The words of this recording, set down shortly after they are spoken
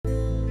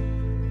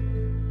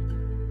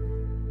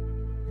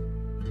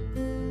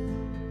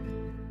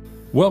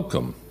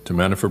Welcome to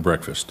Manna for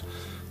Breakfast,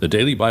 the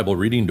daily Bible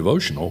reading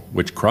devotional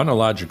which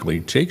chronologically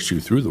takes you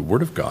through the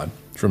Word of God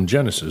from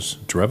Genesis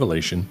to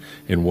Revelation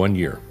in 1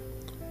 year.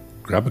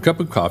 Grab a cup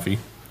of coffee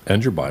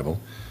and your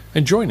Bible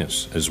and join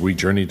us as we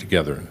journey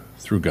together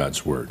through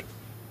God's Word.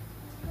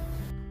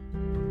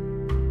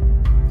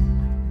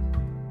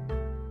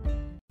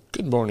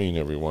 Good morning,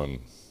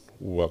 everyone.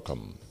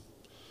 Welcome.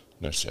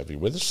 Nice to have you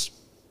with us.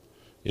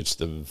 It's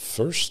the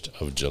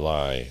 1st of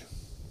July,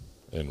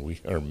 and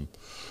we are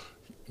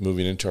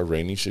moving into our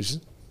rainy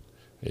season.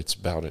 It's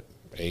about at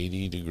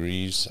 80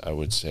 degrees, I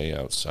would say,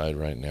 outside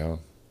right now.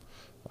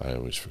 I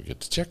always forget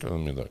to check. Let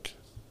me look.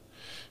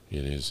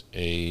 It is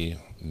a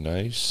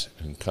nice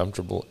and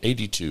comfortable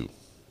 82.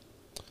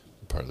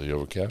 Partly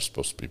overcast,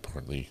 supposed to be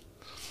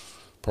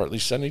partly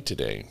sunny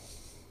today.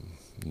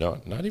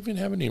 Not even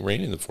have any rain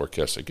in the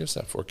forecast. I guess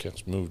that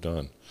forecast moved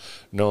on.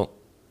 No,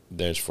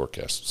 there's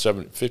forecast.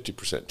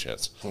 50%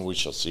 chance. We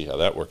shall see how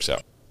that works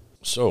out.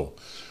 So,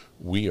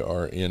 we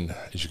are in,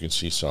 as you can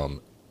see,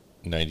 Psalm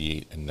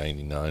 98 and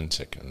 99,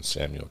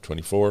 2Samuel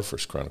 24, 1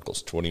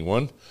 Chronicles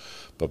 21.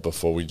 But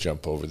before we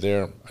jump over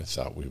there, I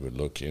thought we would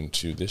look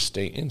into this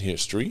day in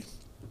history.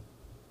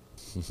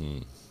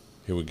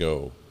 Here we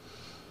go.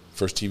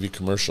 First TV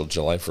commercial,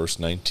 July 1st,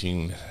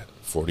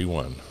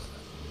 1941.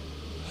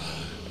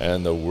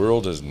 And the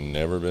world has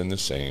never been the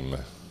same.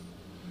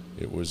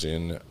 It was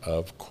in,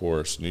 of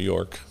course, New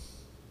York,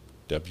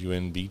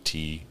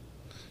 WNBT,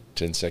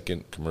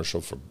 10-second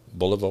commercial for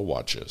Bulova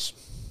watches.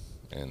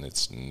 And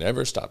it's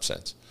never stopped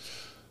since.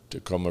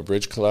 Tacoma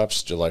Bridge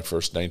collapse, July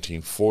 1st,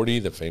 1940.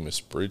 The famous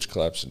bridge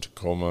collapse in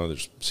Tacoma.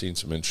 There's seen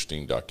some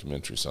interesting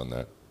documentaries on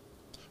that.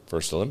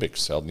 First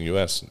Olympics held in the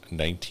U.S. in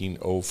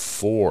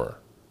 1904.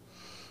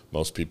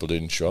 Most people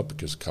didn't show up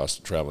because the cost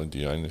of traveling to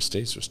the United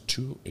States was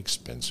too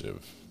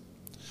expensive.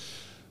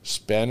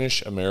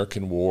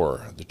 Spanish-American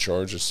War, the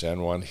charge of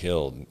San Juan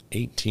Hill,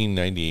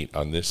 1898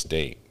 on this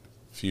date.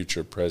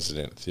 Future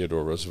President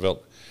Theodore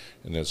Roosevelt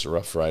and his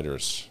Rough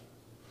Riders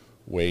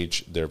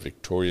waged their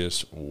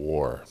victorious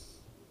war.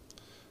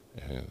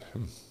 And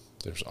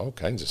there's all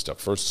kinds of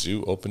stuff. First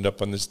zoo opened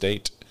up on this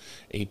date,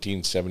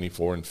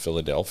 1874 in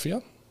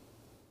Philadelphia.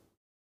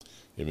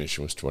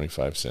 Admission was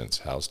 25 cents,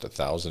 housed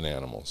 1,000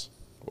 animals.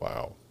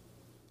 Wow.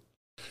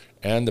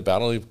 And the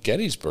Battle of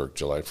Gettysburg,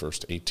 July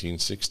 1st,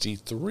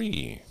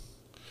 1863.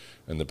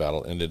 And the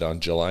battle ended on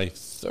July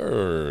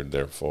 3rd.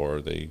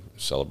 Therefore, they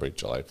celebrate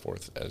July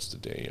 4th as the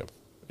Day of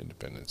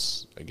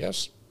Independence, I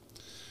guess.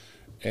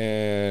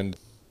 And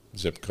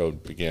zip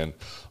code began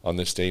on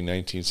this day,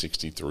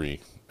 1963,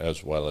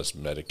 as well as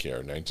Medicare,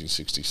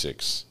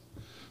 1966.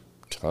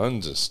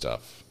 Tons of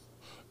stuff.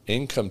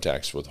 Income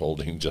tax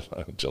withholding,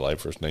 July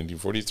 1st,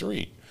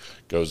 1943,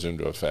 goes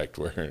into effect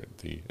where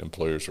the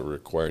employers were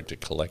required to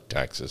collect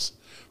taxes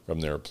from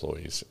their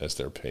employees as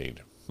they're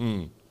paid.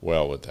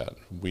 Well, with that,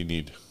 we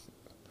need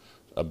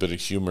a bit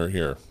of humor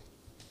here.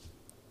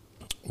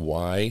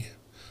 Why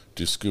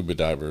do scuba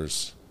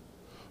divers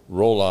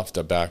roll off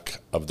the back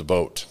of the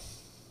boat?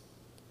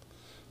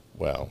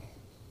 Well,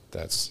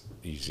 that's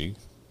easy,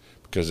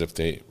 because if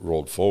they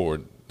rolled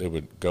forward, they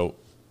would go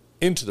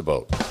into the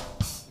boat.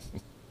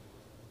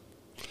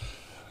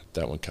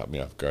 That one caught me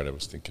off guard. I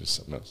was thinking of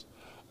something else.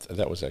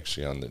 That was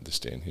actually on this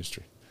day in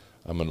history.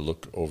 I'm going to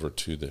look over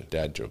to the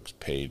dad jokes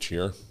page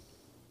here.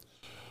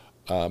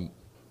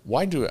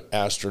 Why do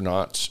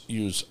astronauts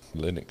use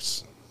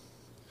Linux?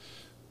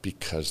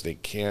 Because they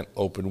can't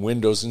open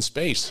windows in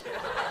space.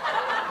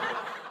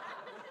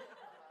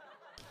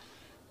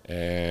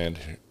 And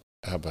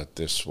how about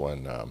this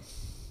one?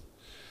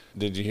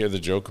 Did you hear the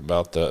joke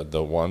about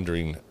the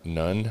wandering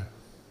nun?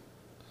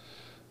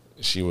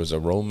 She was a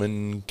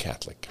Roman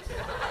Catholic.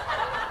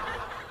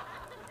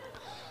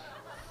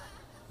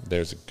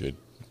 There's a good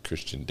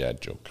Christian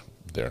dad joke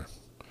there.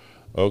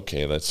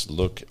 Okay, let's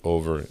look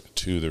over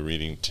to the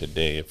reading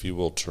today. If you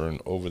will turn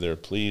over there,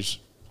 please.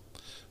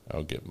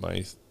 I'll get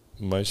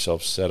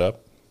myself set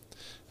up,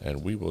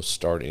 and we will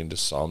start into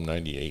Psalm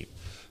 98.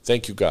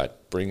 Thank you, God.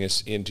 Bring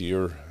us into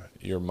your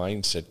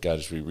mindset, God,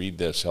 as we read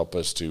this. Help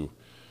us to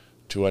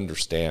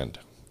understand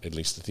at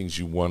least the things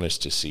you want us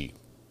to see.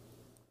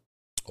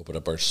 Open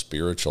up our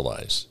spiritual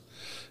eyes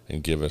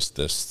and give us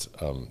this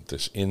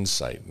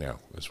insight now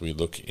as we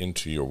look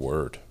into your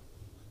word.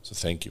 So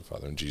thank you,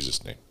 Father, in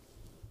Jesus' name.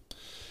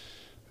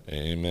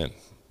 Amen.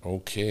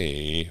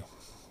 Okay,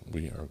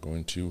 we are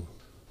going to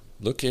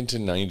look into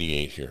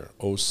 98 here.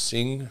 Oh,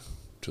 sing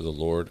to the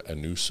Lord a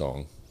new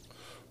song,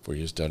 for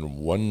he has done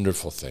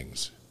wonderful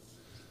things.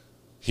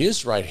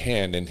 His right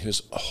hand and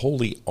his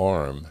holy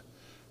arm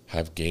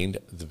have gained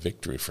the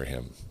victory for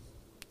him.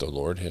 The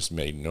Lord has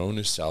made known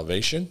his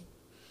salvation.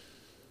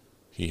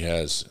 He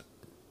has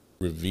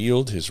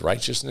revealed his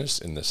righteousness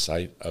in the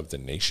sight of the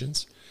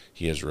nations.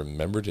 He has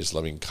remembered his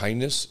loving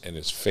kindness and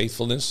his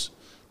faithfulness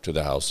to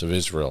the house of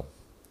Israel.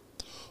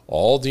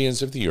 All the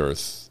ends of the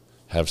earth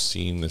have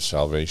seen the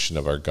salvation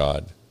of our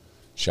God.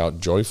 Shout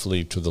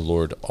joyfully to the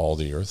Lord, all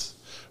the earth.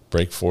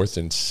 Break forth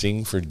and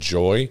sing for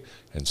joy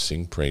and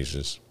sing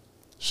praises.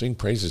 Sing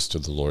praises to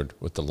the Lord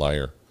with the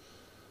lyre,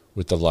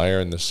 with the lyre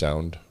and the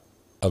sound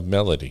of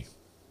melody,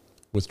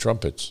 with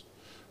trumpets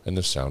and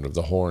the sound of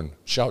the horn.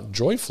 Shout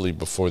joyfully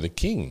before the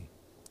King,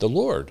 the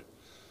Lord.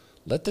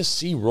 Let the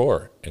sea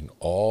roar and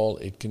all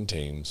it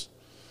contains,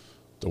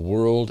 the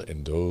world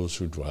and those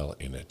who dwell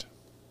in it.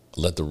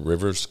 Let the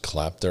rivers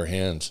clap their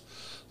hands.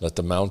 Let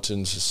the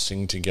mountains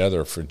sing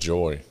together for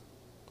joy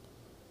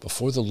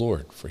before the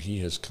Lord, for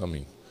he is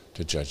coming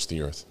to judge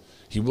the earth.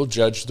 He will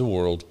judge the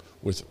world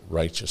with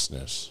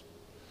righteousness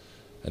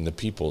and the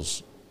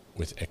peoples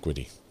with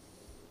equity.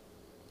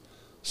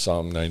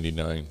 Psalm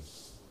 99.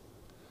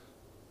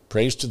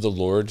 Praise to the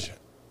Lord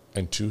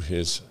and to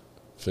his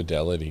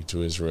fidelity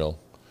to Israel.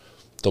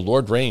 The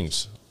Lord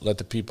reigns, let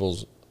the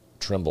peoples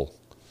tremble.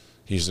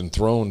 He is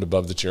enthroned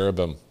above the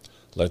cherubim,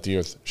 let the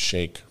earth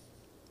shake.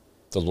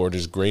 The Lord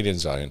is great in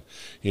Zion,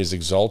 he is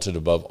exalted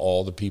above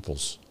all the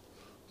peoples.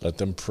 Let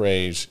them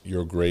praise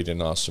your great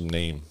and awesome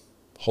name.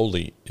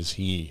 Holy is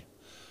he.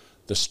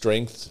 The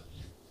strength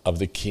of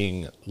the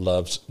king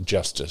loves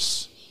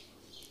justice.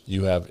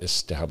 You have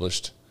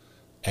established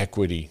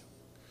equity.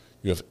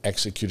 You have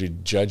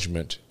executed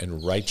judgment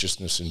and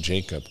righteousness in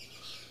Jacob.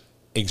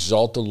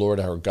 Exalt the Lord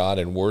our God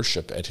and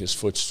worship at his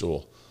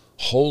footstool.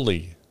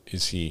 Holy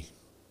is he.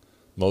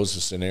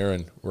 Moses and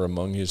Aaron were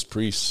among his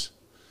priests,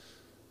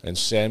 and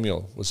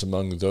Samuel was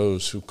among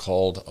those who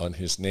called on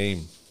his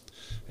name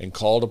and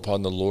called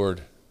upon the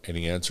Lord, and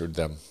he answered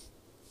them.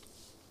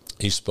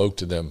 He spoke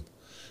to them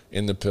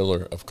in the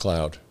pillar of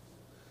cloud,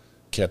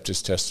 kept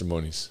his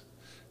testimonies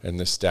and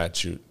the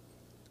statute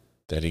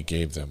that he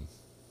gave them.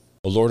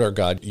 O Lord our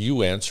God,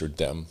 you answered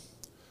them.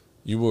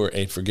 You were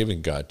a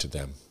forgiving God to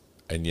them,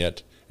 and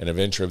yet an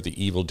avenger of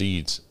the evil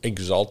deeds.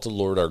 Exalt the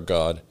Lord our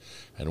God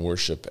and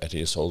worship at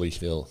his holy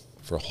hill,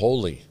 for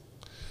holy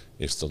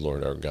is the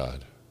Lord our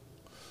God.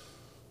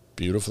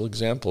 Beautiful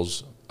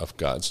examples of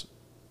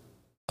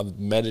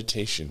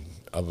meditation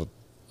of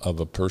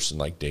a person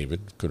like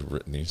David, could have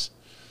written these,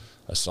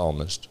 a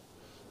psalmist,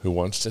 who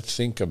wants to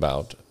think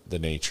about the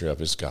nature of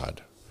his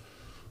God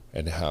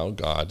and how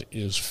God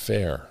is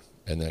fair,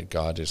 and that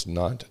God is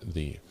not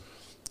the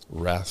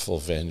wrathful,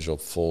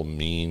 vengeful,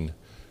 mean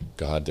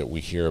God that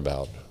we hear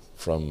about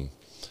from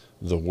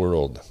the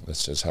world that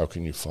says, how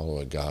can you follow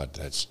a God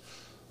that's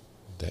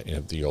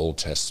of the Old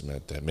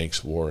Testament that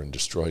makes war and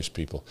destroys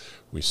people?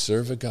 We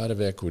serve a God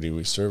of equity.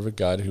 We serve a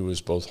God who is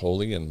both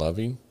holy and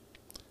loving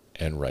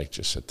and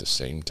righteous at the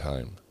same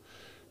time.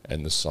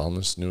 And the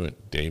psalmist knew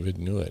it. David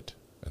knew it.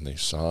 And they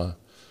saw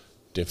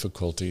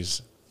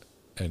difficulties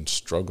and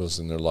struggles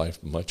in their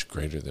life much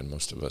greater than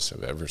most of us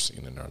have ever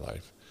seen in our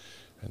life.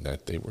 And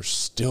that they were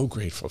still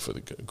grateful for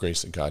the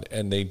grace of God.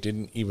 And they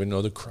didn't even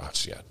know the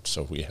cross yet.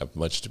 So we have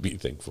much to be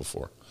thankful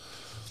for.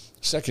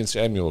 2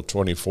 Samuel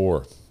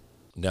 24.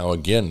 Now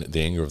again, the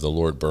anger of the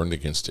Lord burned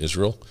against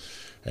Israel,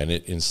 and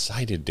it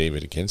incited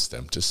David against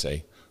them to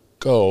say,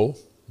 go,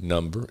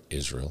 number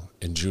Israel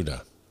and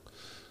Judah.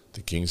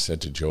 The king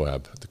said to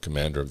Joab, the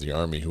commander of the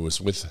army who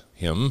was with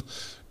him,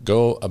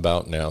 go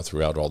about now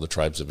throughout all the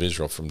tribes of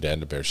Israel from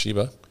Dan to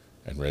Beersheba,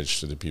 and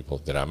register the people,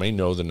 that I may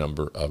know the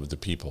number of the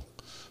people.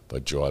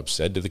 But Joab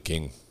said to the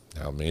king,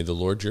 now may the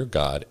Lord your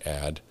God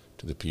add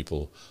to the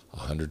people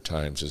 100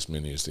 times as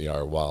many as they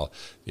are, while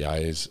the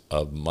eyes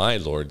of my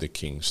lord the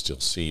king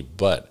still see.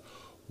 But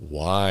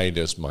why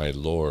does my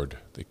lord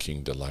the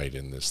king delight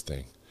in this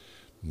thing?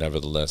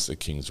 Nevertheless, the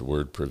king's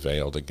word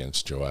prevailed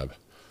against Joab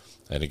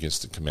and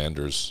against the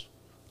commanders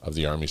of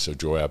the army. So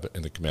Joab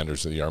and the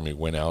commanders of the army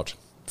went out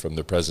from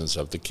the presence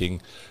of the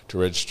king to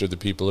register the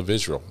people of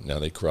Israel. Now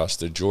they crossed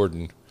the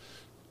Jordan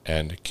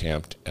and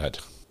camped at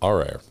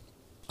Arar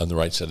on the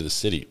right side of the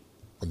city,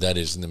 that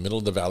is, in the middle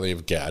of the valley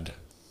of Gad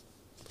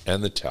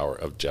and the tower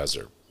of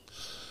Jazer.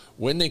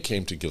 When they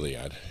came to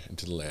Gilead,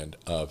 into the land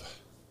of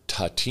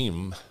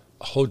Tatim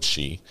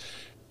Hodshi,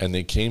 and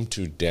they came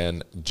to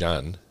Dan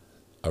Jan,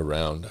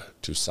 around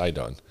to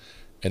Sidon,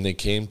 and they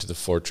came to the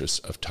fortress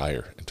of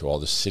Tyre, and to all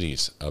the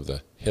cities of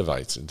the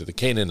Hivites, and to the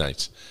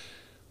Canaanites,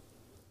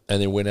 and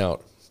they went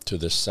out to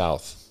the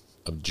south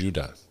of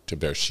Judah, to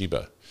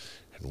Beersheba.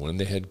 And when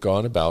they had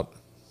gone about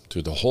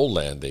through the whole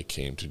land, they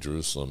came to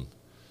Jerusalem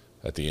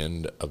at the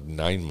end of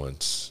 9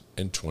 months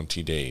and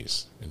 20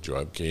 days. And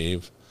Joab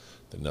gave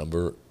the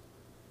number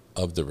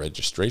of the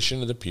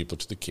registration of the people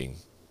to the king.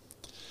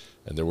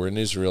 And there were in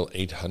Israel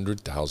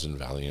 800,000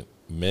 valiant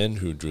men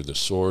who drew the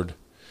sword,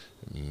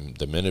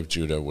 the men of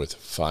Judah with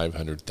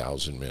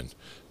 500,000 men.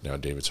 Now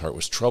David's heart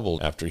was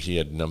troubled after he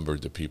had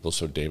numbered the people.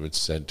 So David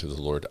said to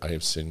the Lord, I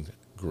have sinned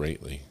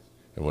greatly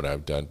in what I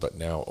have done. But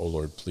now, O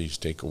Lord, please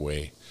take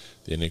away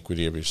the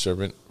iniquity of your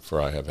servant, for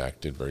I have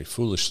acted very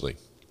foolishly.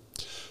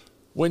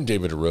 When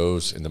David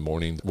arose in the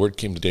morning, the word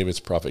came to David's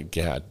prophet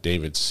Gad,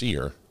 David's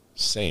seer,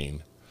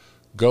 saying,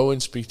 go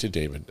and speak to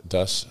David.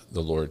 Thus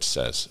the Lord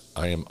says,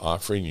 I am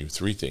offering you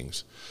 3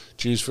 things.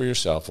 Choose for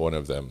yourself one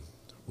of them,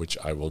 which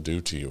I will do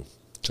to you.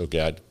 So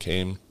Gad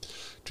came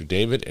to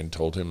David and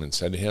told him and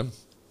said to him,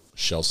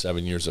 shall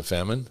 7 years of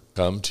famine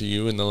come to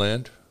you in the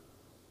land?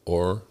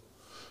 Or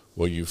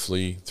will you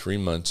flee 3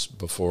 months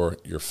before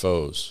your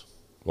foes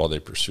while they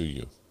pursue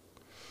you?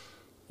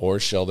 or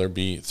shall there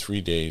be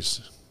 3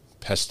 days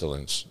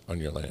pestilence on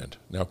your land?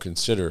 Now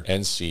consider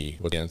and see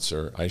what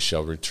answer I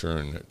shall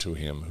return to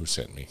him who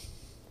sent me.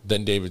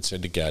 Then David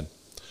said to Gad,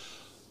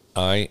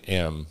 I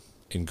am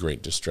in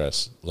great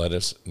distress. Let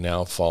us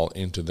now fall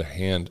into the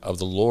hand of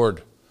the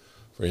Lord,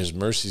 for his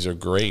mercies are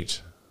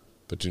great,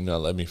 but do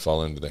not let me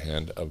fall into the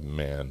hand of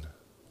man.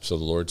 So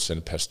the Lord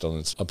sent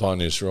pestilence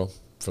upon Israel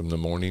from the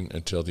morning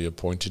until the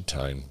appointed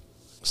time.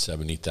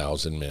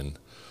 70,000 men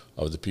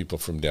of the people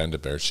from Dan to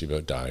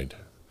Beersheba died,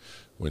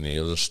 when the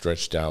angel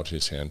stretched out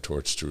his hand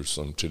towards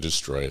Jerusalem to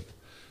destroy it.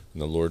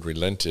 And the Lord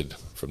relented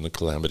from the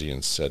calamity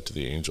and said to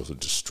the angel who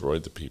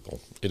destroyed the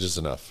people, It is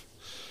enough.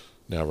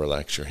 Now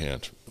relax your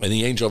hand. And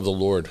the angel of the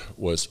Lord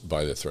was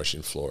by the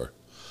threshing floor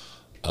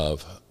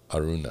of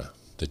Araunah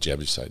the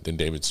Jebusite. Then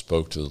David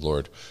spoke to the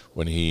Lord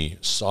when he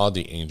saw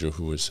the angel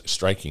who was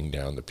striking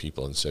down the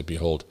people, and said,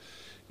 Behold,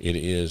 it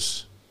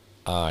is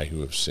I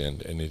who have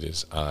sinned, and it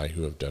is I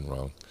who have done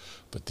wrong.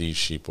 But these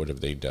sheep, what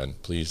have they done?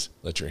 Please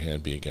let your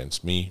hand be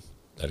against me,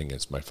 and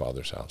against my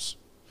father's house.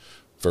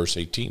 Verse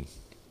 18.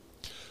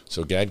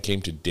 So Gad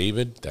came to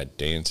David that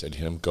day and said to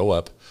him, Go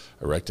up,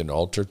 erect an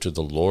altar to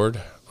the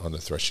Lord on the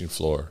threshing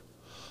floor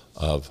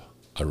of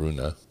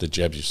Araunah the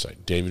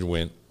Jebusite. David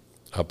went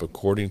up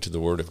according to the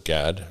word of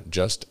Gad,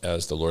 just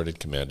as the Lord had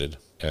commanded.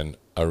 And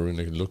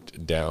Araunah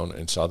looked down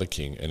and saw the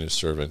king and his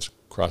servants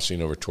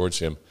crossing over towards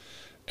him.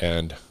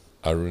 And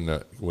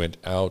Araunah went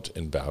out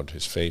and bowed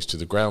his face to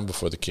the ground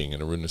before the king.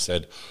 And Araunah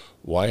said,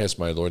 Why has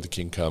my lord the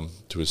king come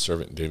to his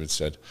servant? And David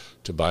said,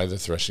 To buy the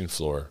threshing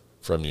floor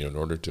from you in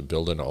order to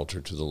build an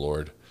altar to the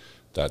Lord,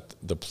 that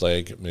the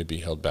plague may be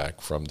held back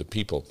from the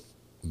people.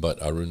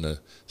 But Araunah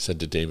said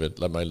to David,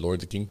 Let my lord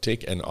the king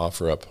take and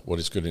offer up what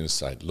is good in his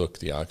sight. Look,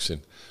 the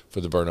oxen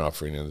for the burnt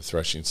offering, and the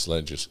threshing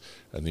sledges,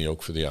 and the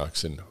yoke for the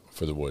oxen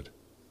for the wood.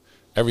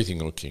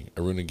 Everything, O king,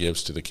 Araunah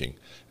gives to the king.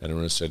 And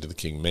Araunah said to the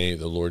king, May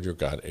the Lord your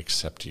God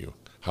accept you.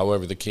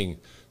 However, the king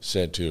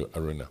said to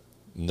Araunah,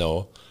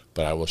 No,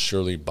 but I will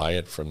surely buy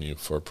it from you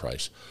for a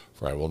price,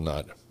 for I will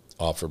not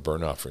offer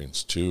burnt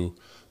offerings to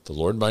the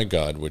Lord my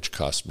God, which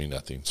cost me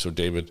nothing. So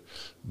David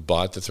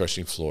bought the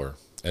threshing floor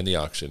and the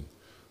oxen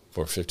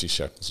for 50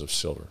 shekels of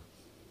silver.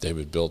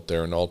 David built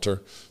there an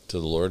altar to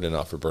the Lord and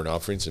offered burnt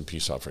offerings and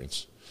peace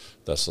offerings.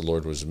 Thus the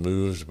Lord was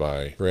moved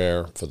by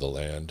prayer for the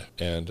land,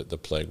 and the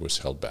plague was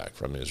held back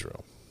from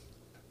Israel.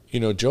 You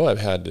know, Joab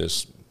had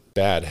this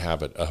bad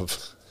habit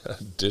of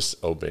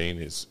disobeying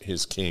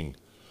his king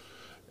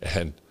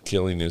and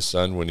killing his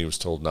son when he was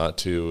told not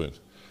to,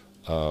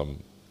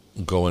 and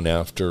going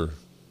after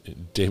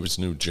David's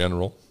new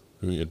general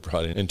who he had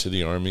brought into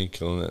the army,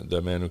 killing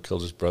the man who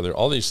killed his brother,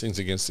 all these things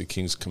against the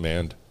king's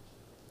command.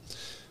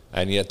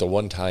 And yet the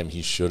one time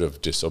he should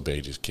have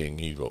disobeyed his king,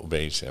 he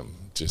obeys him.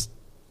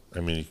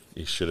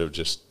 He should have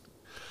just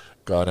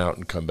gone out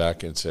and come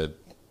back and said,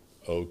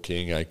 Oh,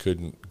 king, I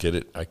couldn't get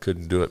it. I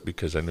couldn't do it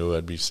because I knew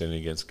I'd be sinning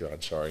against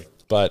God. Sorry.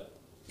 But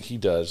he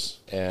does.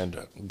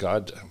 And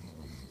God,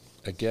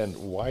 again,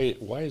 why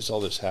is all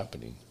this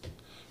happening?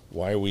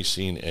 Why are we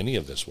seeing any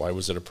of this? Why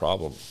was it a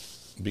problem?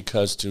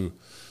 Because to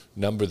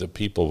number the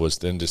people was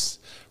then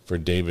for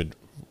David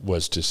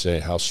was to say,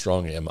 how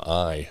strong am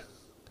I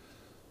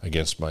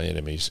against my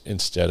enemies,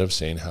 instead of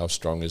saying, how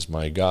strong is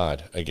my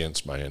God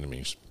against my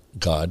enemies?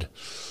 God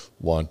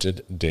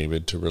wanted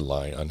David to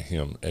rely on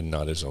him and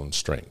not his own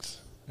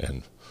strength.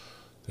 And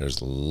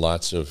there's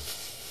lots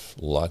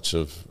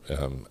of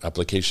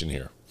application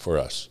here for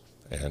us.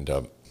 And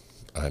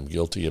I'm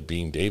guilty of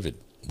being David.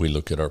 We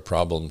look at our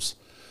problems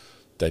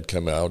that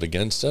come out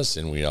against us,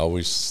 and we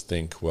always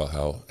think,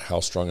 well, how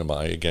strong am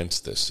I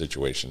against this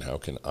situation? How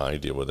can I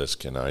deal with this?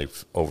 Can I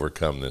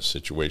overcome this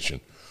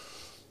situation?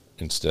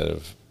 Instead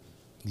of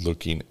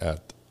looking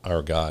at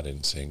our God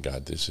and saying,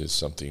 God, this is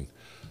something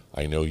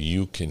I know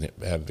you can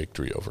have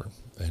victory over,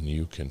 and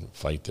you can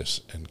fight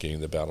this and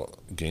gain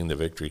the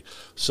victory.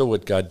 So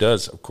what God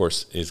does, of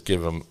course, is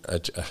give him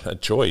a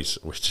choice,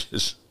 which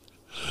is,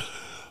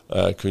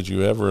 could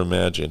you ever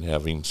imagine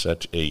having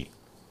such a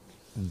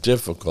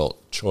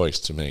difficult choice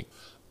to make?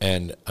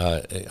 And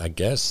I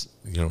guess,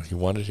 he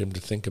wanted him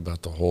to think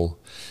about the whole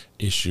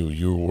issue.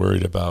 You were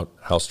worried about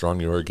how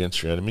strong you are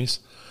against your enemies?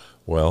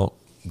 Well,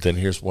 then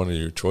here's one of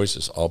your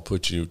choices. I'll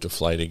put you to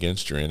flight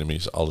against your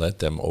enemies. I'll let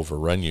them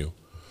overrun you.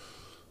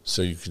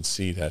 So you can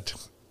see that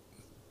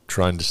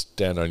trying to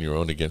stand on your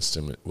own against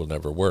them, it will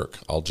never work.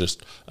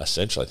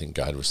 Essentially, I think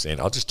God was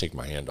saying, I'll just take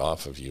my hand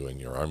off of you and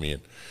your army,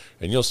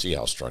 and you'll see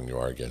how strong you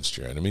are against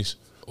your enemies.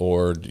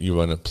 Or you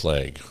want a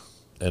plague.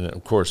 And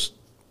of course,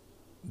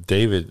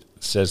 David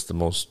says the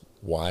most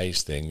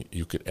wise thing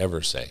you could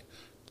ever say.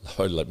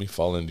 Lord, let me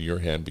fall into your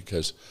hand,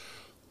 because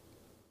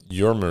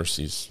your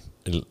mercies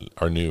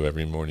are new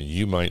every morning.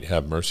 You might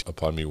have mercy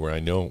upon me where I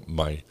know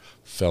my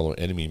fellow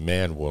enemy,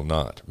 man, will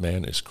not.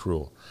 Man is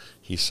cruel.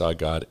 He saw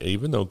God,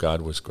 even though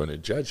God was going to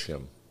judge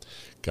him,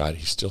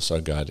 he still saw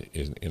God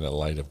in a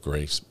light of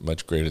grace,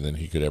 much greater than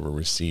he could ever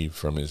receive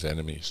from his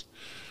enemies.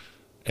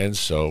 And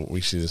so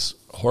we see this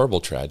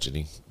horrible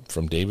tragedy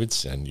from David's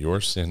sin.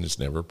 Your sin is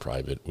never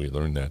private. We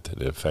learn that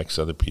it affects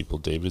other people.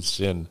 David's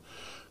sin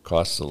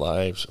cost the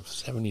lives of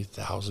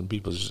 70,000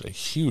 people. This is a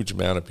huge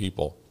amount of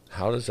people.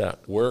 How does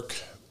that work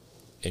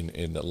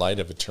in the light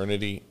of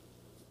eternity?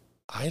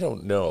 I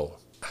don't know.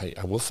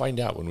 I will find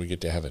out when we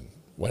get to heaven.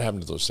 What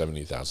happened to those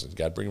 70,000? Did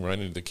God bring them right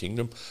into the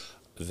kingdom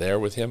there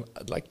with him?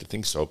 I'd like to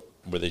think so.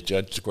 Were they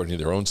judged according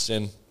to their own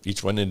sin?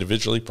 Each one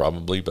individually,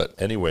 probably. But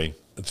anyway,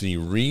 the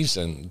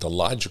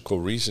logical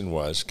reason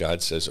was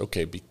God says,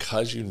 okay,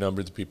 because you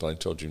numbered the people I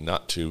told you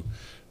not to,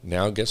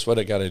 now guess what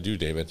I got to do,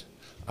 David?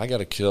 I got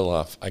to kill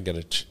off. I got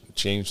to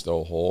change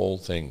the whole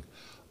thing,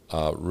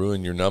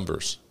 ruin your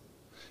numbers.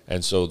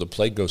 And so the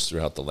plague goes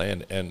throughout the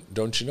land. And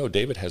don't you know,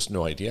 David has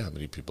no idea how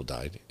many people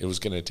died. It was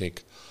going to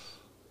take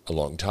a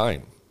long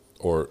time,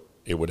 or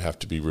it would have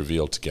to be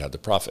revealed to Gad the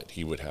prophet.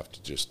 He would have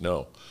to just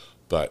know.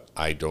 But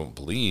I don't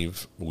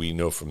believe, we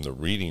know from the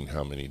reading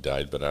how many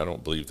died, but I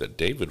don't believe that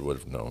David would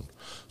have known.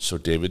 So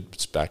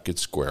David's back at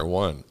square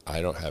one.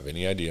 I don't have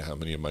any idea how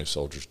many of my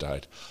soldiers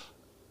died.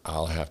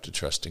 I'll have to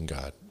trust in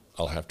God.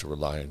 I'll have to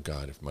rely on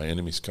God. If my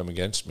enemies come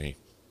against me,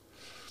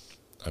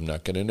 I'm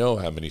not going to know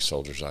how many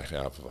soldiers I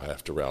have if I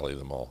have to rally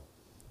them all.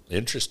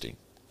 Interesting.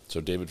 So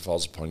David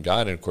falls upon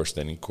God, and of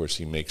course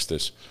he makes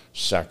this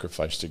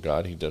sacrifice to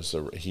God.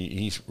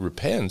 He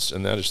repents,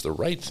 and that is the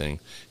right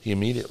thing. He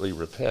immediately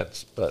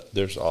repents, but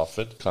there's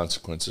often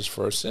consequences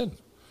for our sin.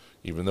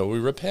 Even though we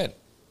repent,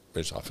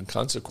 there's often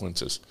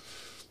consequences.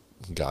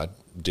 God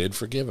did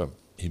forgive him.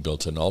 He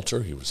built an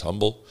altar. He was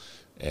humble,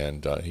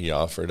 and he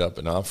offered up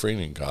an offering,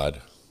 and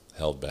God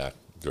held back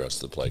the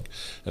rest of the plague.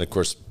 And of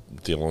course,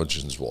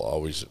 theologians will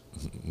always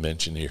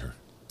mention here,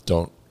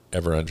 don't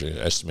ever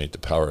underestimate the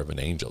power of an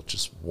angel.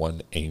 Just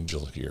one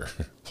angel here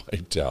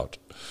wiped out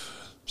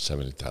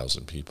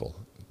 70,000 people.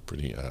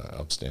 Pretty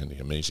outstanding,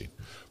 amazing.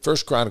 1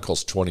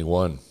 Chronicles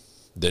 21.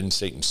 Then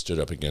Satan stood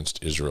up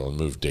against Israel and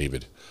moved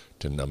David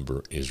to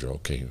number Israel.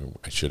 Okay,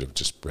 I should have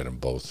just read them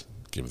both,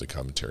 give the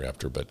commentary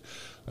after. But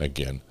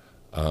again,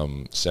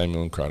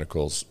 Samuel and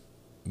Chronicles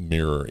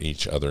mirror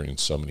each other in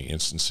so many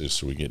instances,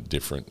 so we get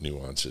different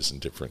nuances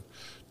and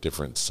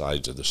different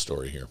sides of the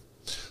story here.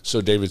 So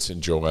David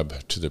sent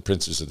Joab to the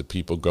princes of the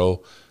people,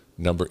 go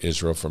number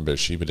Israel from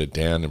Beersheba to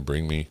Dan and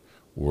bring me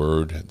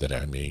word that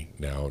I may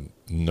now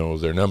know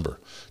their number.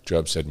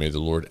 Joab said, may the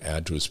Lord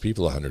add to his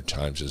people 100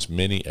 times as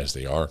many as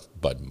they are,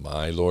 but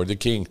my lord the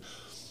king,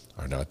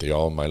 are not they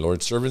all my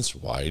lord's servants?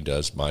 Why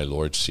does my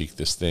lord seek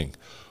this thing?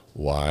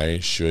 Why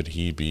should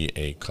he be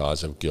a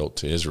cause of guilt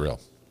to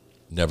Israel?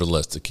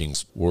 Nevertheless, the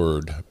king's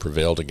word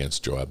prevailed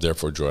against Joab.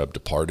 Therefore Joab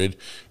departed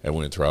and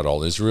went throughout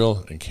all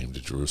Israel and came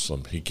to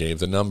Jerusalem. He gave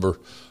the number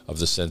of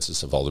the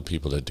census of all the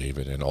people to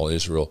David, and all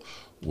Israel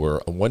were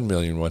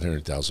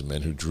 1,100,000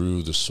 men who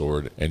drew the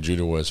sword, and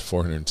Judah was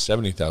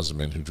 470,000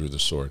 men who drew the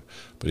sword.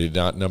 But he did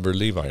not number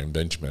Levi and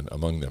Benjamin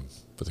among them,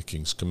 for the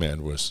king's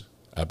command was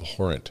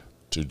abhorrent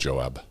to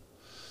Joab.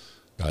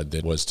 God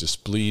then was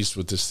displeased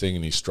with this thing,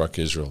 and he struck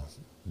Israel.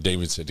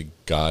 David said to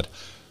God,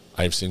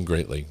 I have sinned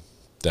greatly,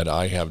 that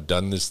I have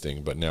done this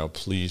thing, but now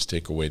please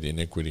take away the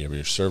iniquity of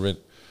your servant,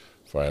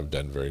 for I have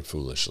done very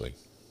foolishly.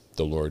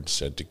 The Lord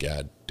said to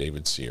Gad,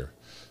 David's seer,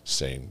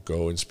 saying,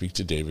 go and speak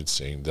to David,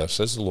 saying, thus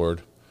says the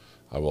Lord,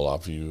 I will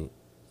offer you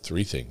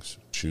 3 things.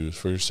 Choose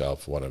for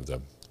yourself one of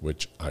them,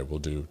 which I will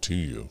do to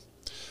you.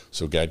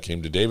 So Gad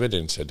came to David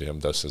and said to him,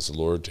 thus says the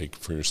Lord, take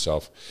for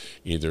yourself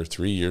either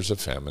 3 years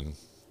of famine,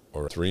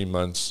 or 3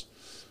 months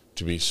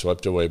to be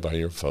swept away by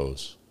your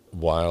foes,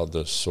 while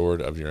the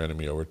sword of your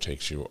enemy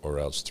overtakes you, or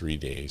else 3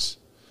 days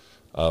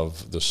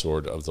of the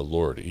sword of the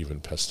Lord, even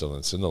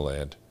pestilence in the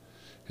land,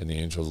 and the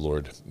angel of the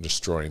Lord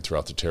destroying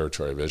throughout the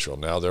territory of Israel.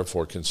 Now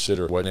therefore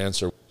consider what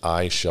answer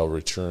I shall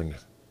return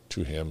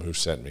to him who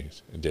sent me.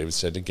 And David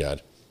said to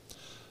Gad,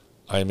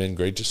 I am in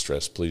great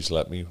distress. Please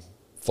let me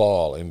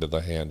fall into the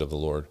hand of the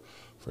Lord,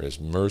 for his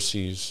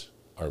mercies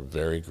are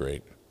very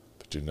great,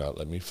 but do not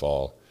let me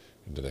fall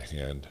into the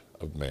hand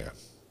of man.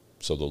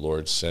 So the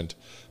Lord sent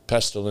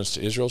pestilence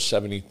to Israel.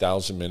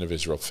 70,000 men of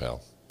Israel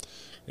fell.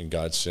 And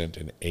God sent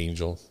an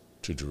angel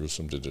to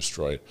Jerusalem to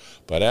destroy it.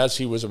 But as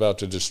he was about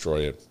to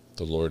destroy it,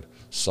 the Lord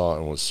saw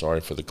and was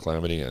sorry for the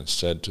calamity and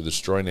said to the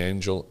destroying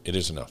angel, it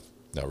is enough.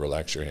 Now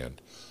relax your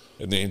hand.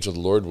 And the angel of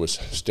the Lord was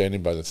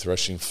standing by the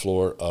threshing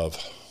floor of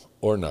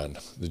Ornan,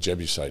 the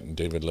Jebusite. And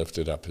David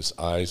lifted up his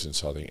eyes and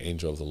saw the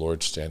angel of the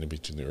Lord standing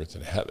between the earth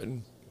and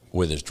heaven,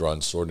 with his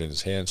drawn sword in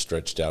his hand,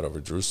 stretched out over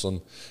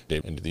Jerusalem.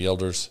 David and the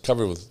elders,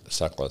 covered with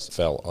sackcloth,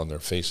 fell on their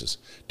faces.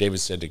 David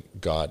said to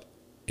God,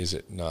 is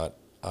it not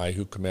I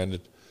who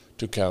commanded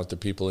to count the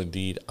people?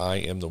 Indeed, I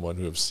am the one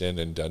who have sinned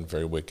and done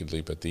very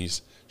wickedly. But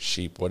these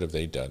sheep, what have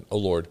they done? O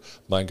Lord,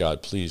 my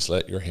God, please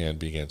let your hand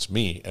be against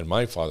me and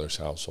my father's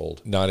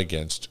household, not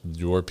against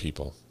your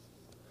people,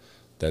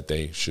 that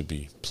they should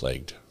be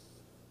plagued.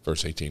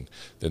 Verse 18,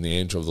 then the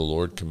angel of the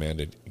Lord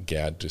commanded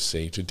Gad to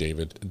say to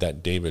David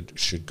that David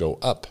should go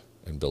up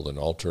and build an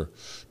altar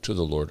to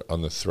the Lord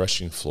on the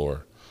threshing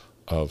floor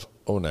of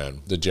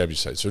Onan, the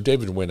Jebusite. So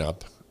David went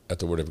up at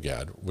the word of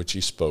Gad, which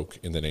he spoke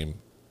in the name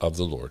of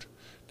the Lord.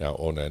 Now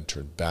Ornan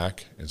turned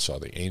back and saw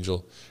the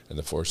angel, and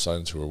the 4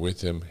 sons who were with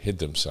him hid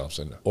themselves.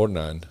 And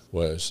Ornan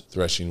was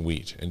threshing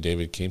wheat. And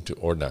David came to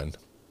Ornan,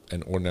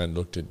 and Ornan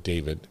looked at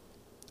David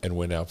and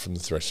went out from the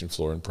threshing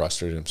floor and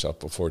prostrated himself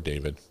before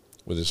David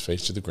with his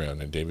face to the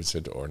ground. And David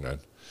said to Ornan,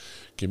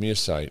 give me a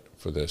site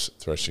for this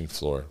threshing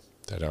floor,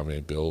 that I may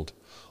build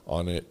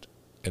on it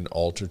an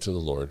altar to the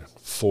Lord.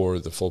 For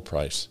the full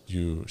price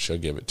you shall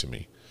give it to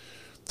me,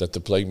 that the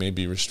plague may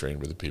be restrained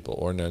with the people.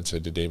 Ornan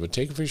said to David,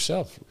 take it for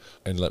yourself,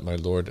 and let my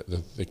lord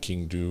the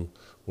king do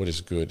what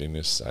is good in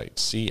his sight.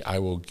 See, I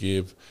will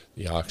give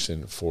the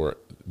oxen for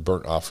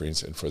burnt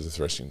offerings, and for the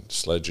threshing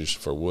sledges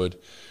for wood,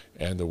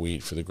 and the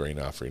wheat for the grain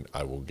offering.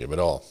 I will give it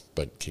all.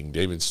 But King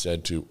David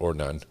said to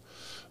Ornan,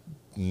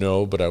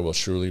 no, but I will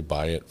surely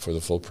buy it for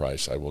the full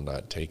price. I will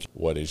not take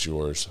what is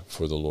yours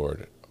for the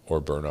Lord, or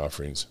burnt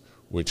offerings,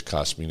 which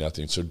cost me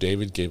nothing. So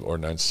David gave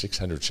Ornan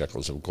 600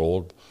 shekels of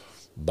gold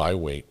by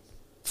weight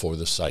for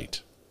the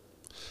site.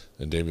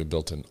 Then David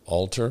built an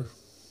altar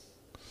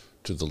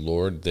to the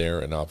Lord there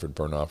and offered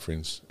burnt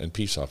offerings and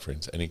peace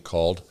offerings. And he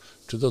called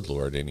to the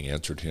Lord, and he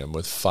answered him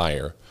with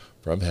fire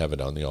from heaven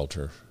on the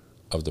altar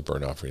of the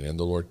burnt offering. And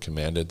the Lord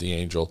commanded the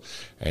angel,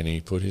 and he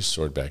put his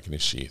sword back in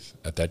his sheath.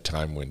 At that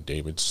time, when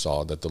David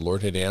saw that the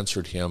Lord had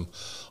answered him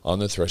on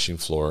the threshing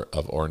floor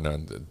of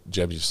Ornan the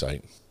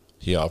Jebusite,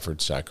 he offered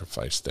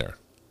sacrifice there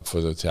for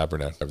the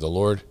tabernacle of the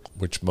Lord,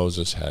 which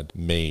Moses had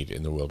made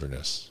in the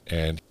wilderness.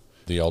 And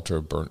the altar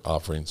of burnt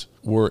offerings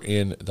were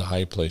in the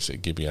high place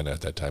at Gibeon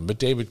at that time. But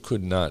David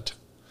could not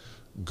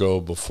go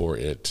before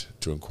it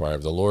to inquire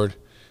of the Lord,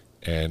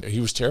 and he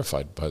was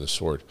terrified by the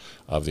sword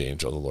of the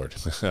angel of the Lord.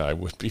 I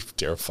would be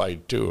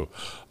terrified, too,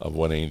 of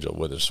one angel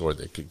with a sword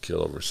that could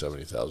kill over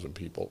 70,000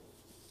 people.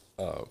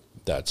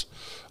 That's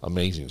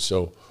amazing.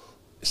 So,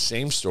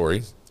 same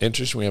story.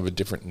 Interesting, we have a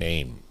different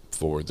name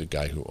for the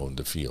guy who owned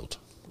the field.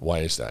 Why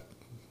is that?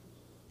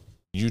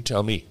 You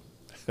tell me.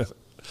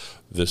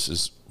 This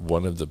is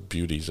one of the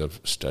beauties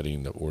of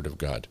studying the Word of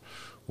God.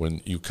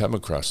 When you come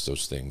across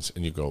those things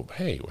and you go,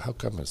 hey, how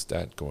come is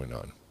that going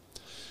on?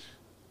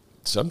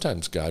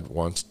 Sometimes God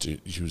wants to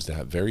use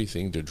that very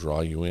thing to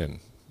draw you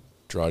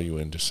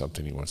into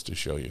something he wants to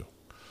show you,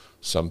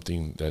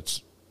 something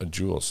that's a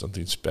jewel,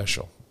 something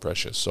special,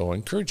 precious. So I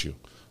encourage you,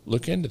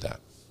 look into that,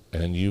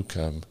 and you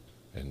come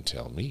and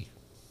tell me.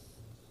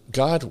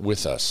 God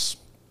with us.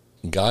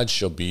 God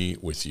shall be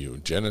with you.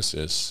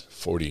 Genesis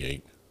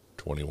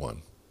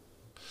 48:21.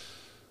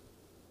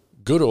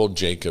 Good old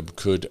Jacob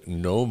could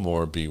no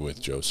more be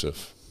with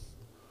Joseph,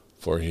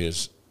 for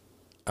his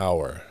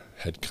hour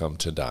had come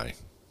to die.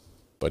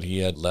 But he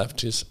had left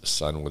his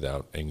son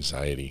without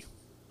anxiety.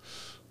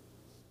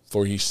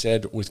 For he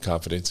said with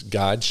confidence,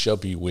 God shall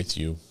be with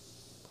you.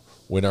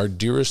 When our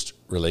dearest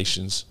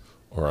relations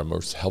or our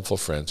most helpful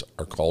friends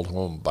are called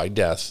home by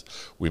death,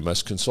 we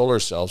must console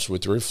ourselves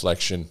with the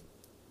reflection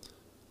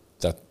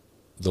that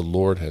the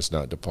Lord has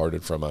not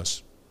departed from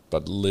us,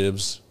 but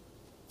lives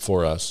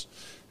for us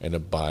and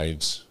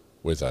abides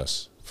with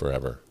us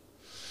forever.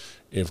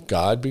 If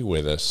God be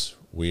with us,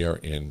 we are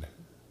in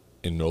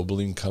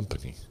ennobling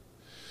company,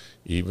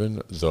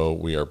 even though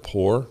we are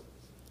poor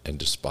and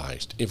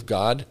despised. If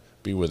God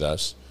be with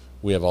us,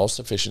 we have all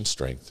sufficient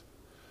strength,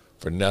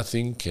 for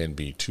nothing can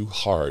be too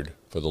hard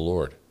for the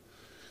Lord.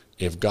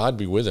 If God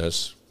be with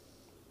us,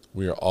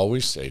 we are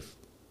always safe,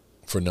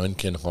 for none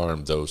can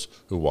harm those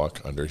who walk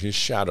under his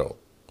shadow.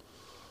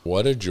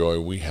 What a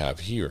joy we have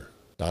here.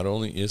 Not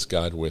only is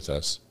God with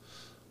us,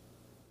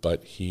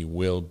 but he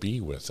will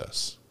be with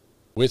us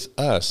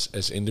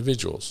as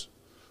individuals,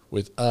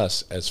 with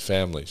us as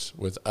families,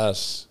 with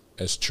us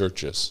as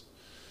churches.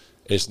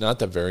 Is not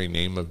the very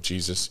name of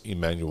Jesus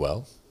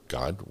Emmanuel,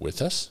 God with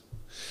us?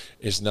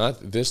 Is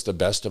not this the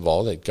best of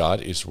all, that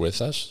God is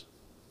with us?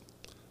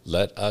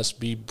 Let us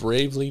be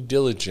bravely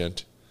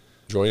diligent,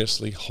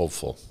 joyously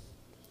hopeful.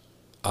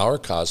 Our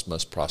cause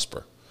must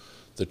prosper.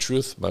 The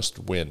truth must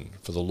win,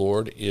 for the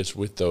Lord is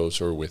with those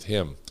who are with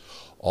him.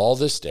 All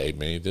this day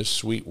may this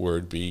sweet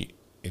word be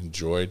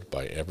enjoyed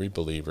by every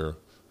believer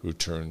who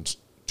turns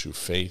to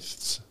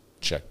faith's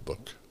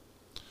checkbook.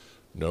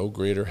 No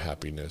greater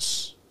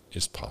happiness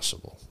is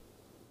possible.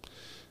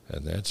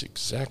 And that's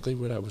exactly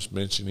what I was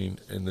mentioning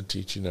in the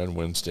teaching on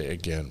Wednesday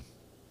again.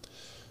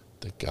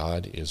 That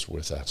God is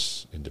with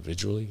us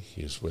individually.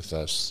 He is with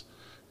us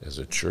as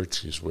a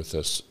church. He's with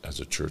us as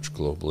a church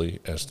globally,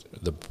 as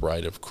the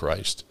bride of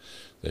Christ.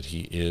 That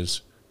he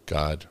is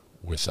God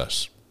with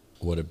us.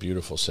 What a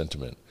beautiful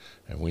sentiment.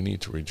 And we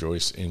need to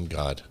rejoice in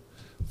God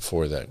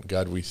for that.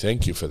 God, we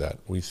thank you for that.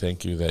 We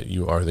thank you that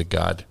you are the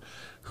God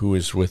who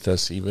is with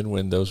us even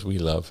when those we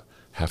love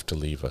have to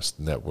leave us,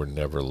 and that we're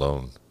never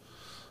alone.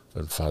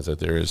 And Father,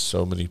 there is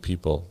so many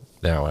people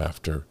now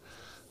after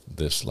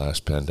this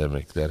last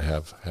pandemic that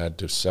have had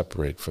to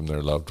separate from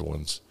their loved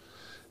ones.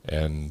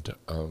 And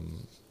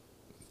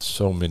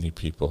so many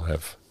people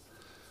have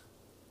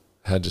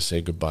had to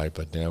say goodbye,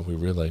 but now we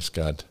realize,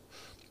 God,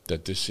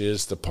 that this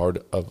is the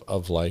part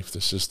of life.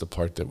 This is the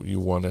part that you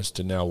want us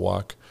to now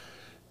walk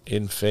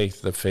in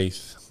faith,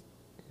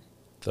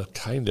 the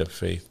kind of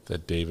faith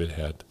that David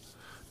had,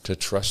 to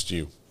trust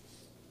you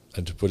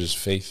and to put his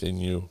faith in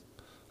you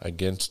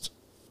against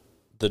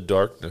the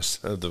darkness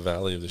of the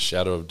valley of the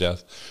shadow of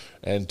death,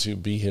 and to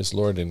be his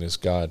Lord and his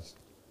God,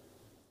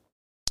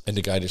 and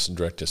to guide us and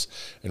direct us.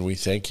 And we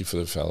thank you for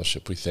the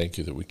fellowship. We thank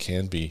you that we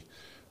can be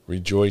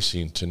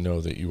rejoicing to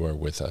know that you are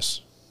with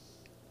us.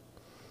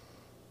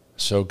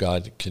 So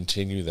God,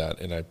 continue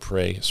that. And I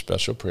pray a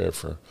special prayer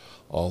for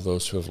all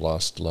those who have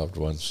lost loved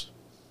ones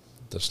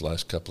this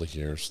last couple of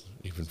years,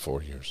 even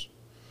 4 years,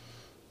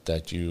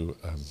 that you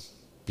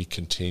be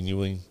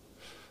continuing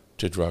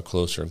to draw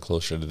closer and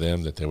closer to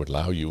them, that they would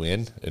allow you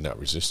in and not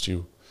resist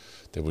you.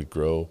 They would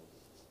grow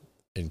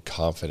in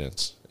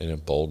confidence and in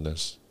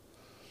boldness,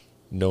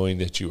 knowing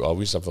that you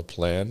always have a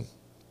plan,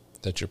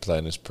 that your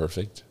plan is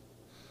perfect,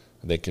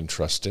 and they can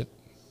trust it,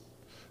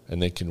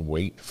 and they can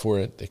wait for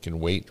it. They can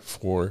wait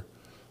for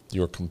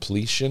your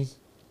completion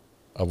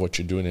of what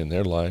you're doing in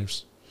their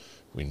lives.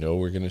 We know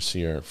we're going to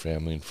see our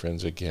family and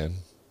friends again,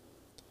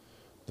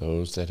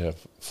 those that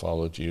have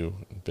followed you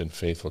and been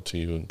faithful to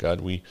you. And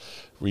God, we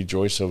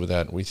rejoice over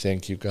that. We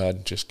thank you,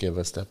 God. Just give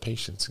us that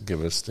patience and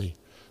give us the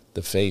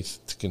faith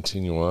to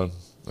continue on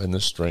and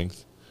the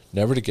strength,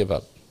 never to give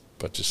up,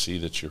 but to see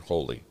that you're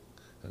holy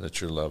and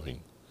that you're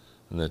loving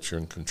and that you're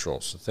in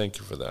control. So thank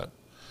you for that.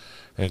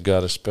 And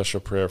God, a special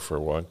prayer for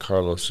Juan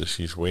Carlos as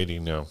he's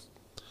waiting now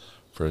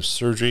for his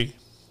surgery,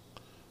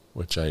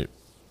 which I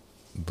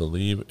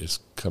believe is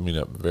coming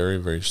up very,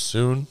 very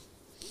soon.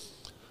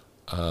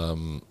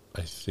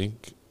 I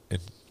think in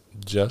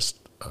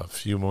just a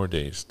few more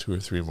days, 2 or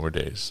 3 more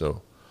days.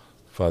 So,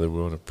 Father,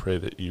 we want to pray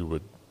that you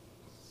would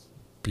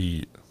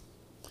be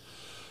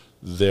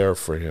there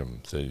for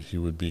him, that he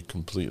would be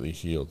completely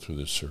healed through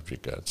this surgery,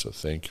 God. So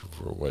thank you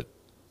for what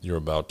you're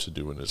about to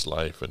do in his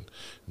life. And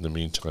in the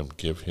meantime,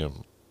 give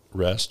him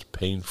rest,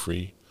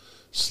 pain-free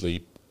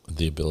sleep,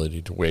 the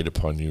ability to wait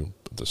upon you,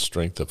 the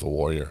strength of a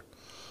warrior.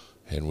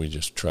 And we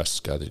just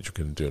trust, God, that you're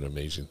going to do an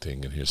amazing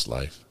thing in his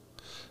life.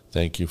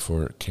 Thank you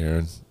for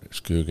Karen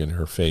Skoog and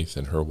her faith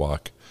and her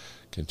walk.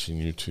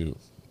 Continue to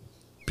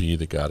be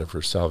the God of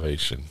her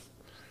salvation.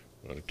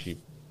 I want to keep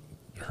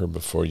her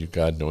before you,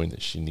 God, knowing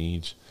that she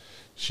needs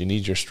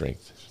your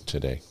strength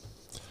today,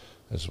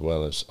 as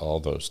well as all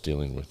those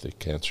dealing with the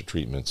cancer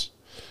treatments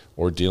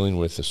or dealing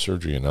with the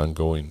surgery, an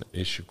ongoing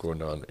issue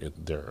going on in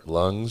their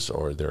lungs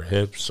or their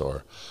hips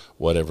or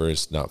whatever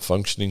is not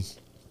functioning.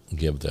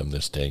 Give them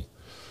this day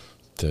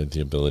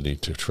the ability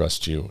to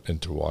trust you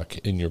and to walk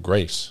in your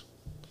grace.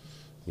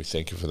 We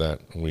thank you for that.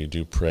 And we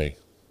do pray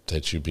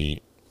that you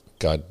be,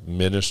 God,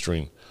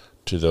 ministering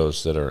to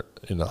those that are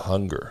in a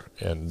hunger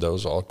and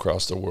those all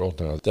across the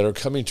world now that are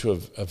coming to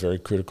a very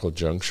critical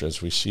juncture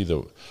as we see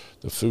the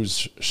food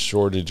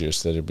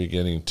shortages that are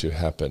beginning to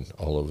happen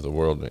all over the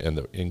world and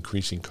the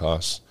increasing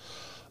costs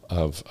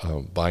of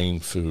buying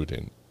food.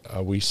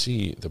 And we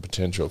see the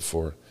potential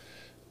for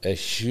a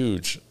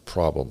huge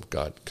problem,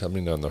 God,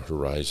 coming on the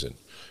horizon,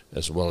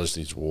 as well as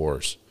these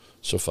wars.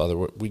 So, Father,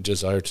 what we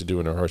desire to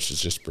do in our hearts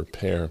is just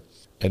prepare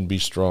and be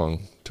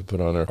strong, to put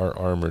on our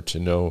armor, to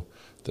know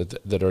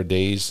that our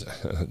days,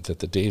 that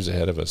the days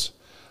ahead of us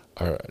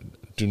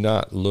do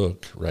not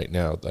look right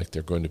now like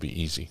they're going to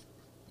be easy.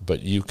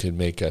 But you can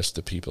make us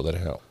the people that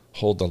help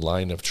hold the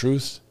line of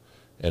truth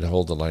and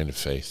hold the line of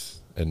faith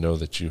and know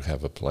that you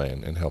have a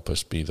plan, and help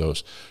us be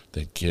those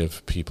that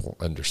give people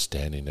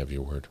understanding of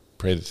your word.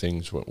 Pray that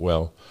things went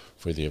well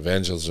for the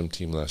evangelism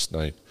team last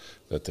night,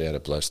 that they had a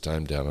blessed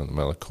time down on the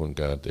Malakon,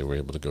 God. They were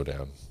able to go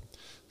down.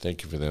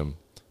 Thank you for them.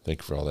 Thank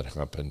you for all that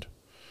happened.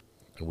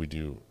 And we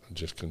do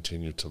just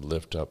continue to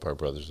lift up our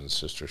brothers and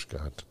sisters,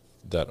 God,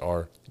 that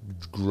are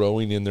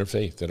growing in their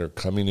faith, that are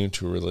coming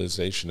into a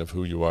realization of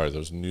who you are,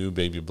 those new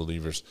baby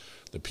believers,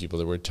 the people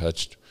that were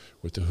touched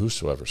with the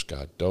whosoever's,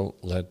 God. Don't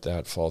let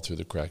that fall through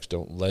the cracks.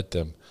 Don't let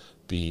them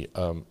be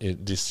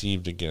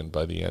deceived again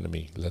by the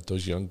enemy. Let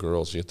those young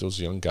girls, let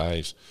those young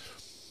guys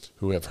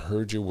who have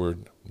heard your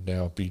word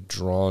now be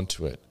drawn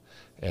to it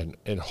and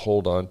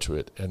hold on to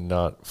it and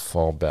not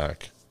fall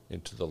back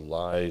into the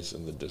lies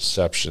and the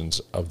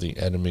deceptions of the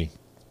enemy.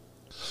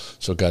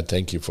 So, God,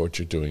 thank you for what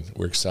you're doing.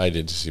 We're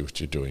excited to see what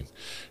you're doing.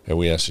 And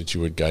we ask that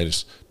you would guide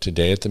us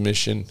today at the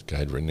mission,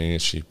 guide Renee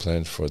as she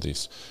plans for the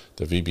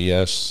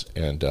VBS,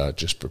 and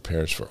just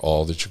prepares for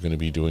all that you're going to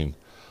be doing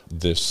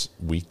this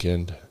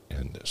weekend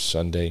and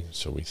Sunday.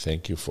 So we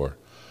thank you for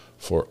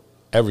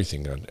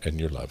everything and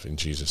your love. In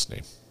Jesus'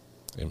 name,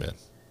 amen.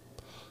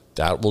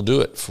 That will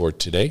do it for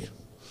today.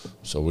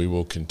 So we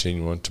will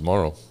continue on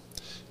tomorrow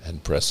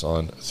and press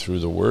on through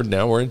the word.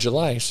 Now we're in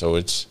July, so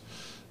it's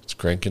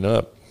cranking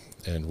up.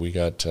 And we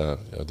got,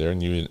 there in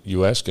the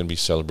U.S., going to be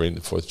celebrating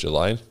the 4th of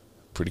July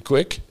pretty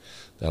quick.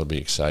 That'll be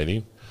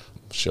exciting.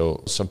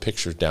 Show some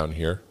pictures down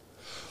here.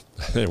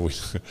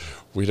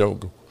 we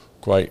don't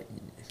quite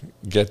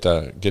get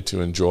to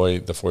enjoy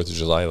the 4th of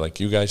July like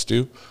you guys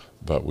do,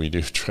 but we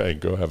do try and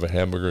go have a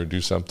hamburger or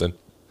do something.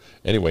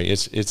 Anyway,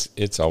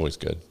 it's always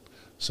good.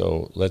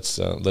 So let's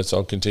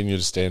all continue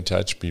to stay in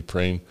touch, be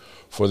praying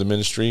for the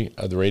ministry,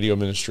 the radio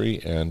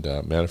ministry, and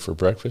Manna for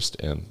Breakfast,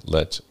 and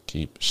let's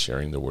keep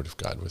sharing the Word of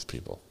God with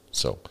people.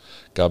 So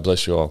God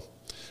bless you all.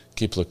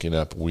 Keep looking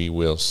up. We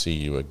will see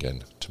you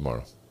again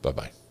tomorrow.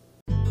 Bye-bye.